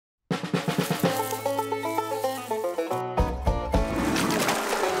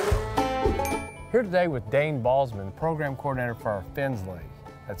Here today with Dane Balsman, Program Coordinator for our Fins Lake.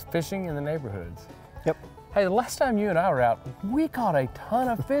 That's fishing in the neighborhoods. Yep. Hey, the last time you and I were out, we caught a ton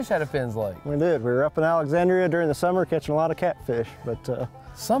of fish out of Fins Lake. We did. We were up in Alexandria during the summer catching a lot of catfish, but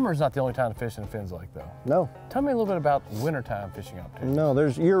Summer's not the only time to fish in Fins Lake, though. no. Tell me a little bit about wintertime fishing opportunities. No,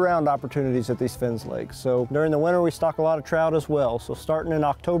 there's year-round opportunities at these Fins Lakes. So during the winter, we stock a lot of trout as well. So starting in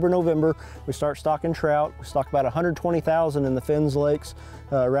October, November, we start stocking trout. We stock about 120,000 in the Fins Lakes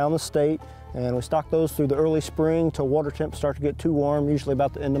around the state. And we stock those through the early spring till water temps start to get too warm, usually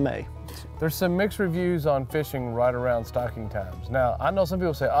about the end of May. There's some mixed reviews on fishing right around stocking times. Now, I know some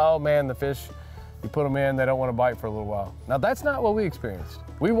people say, oh man, the fish, you put them in, they don't want to bite for a little while. Now, that's not what we experienced.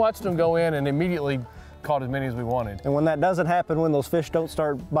 We watched them go in and immediately caught as many as we wanted. And when that doesn't happen, when those fish don't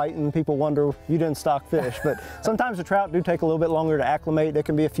start biting, people wonder you didn't stock fish. But sometimes the trout do take a little bit longer to acclimate. It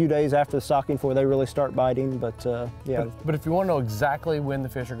can be a few days after the stocking before they really start biting, but yeah. But if you want to know exactly when the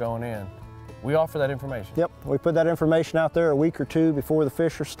fish are going in, we offer that information. Yep, we put that information out there a week or two before the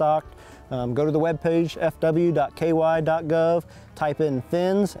fish are stocked. Go to the webpage, fw.ky.gov, type in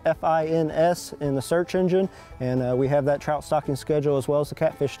fins, F-I-N-S, in the search engine, and we have that trout stocking schedule as well as the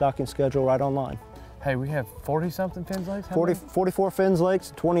catfish stocking schedule right online. Hey, we have 40-something Fins Lakes? 44 Fins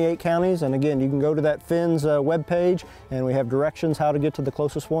Lakes, 28 counties, and again, you can go to that Fins webpage, and we have directions how to get to the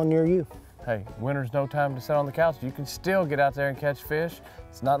closest one near you. Hey, winter's no time to sit on the couch. You can still get out there and catch fish.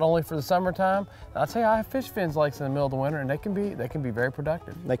 It's not only for the summertime. I'll tell you, I have fished Fins Lakes in the middle of the winter, and they can be very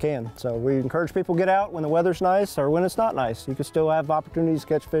productive. They can. So we encourage people to get out when the weather's nice or when it's not nice. You can still have opportunities to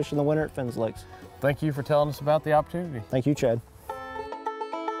catch fish in the winter at Fins Lakes. Thank you for telling us about the opportunity. Thank you, Chad.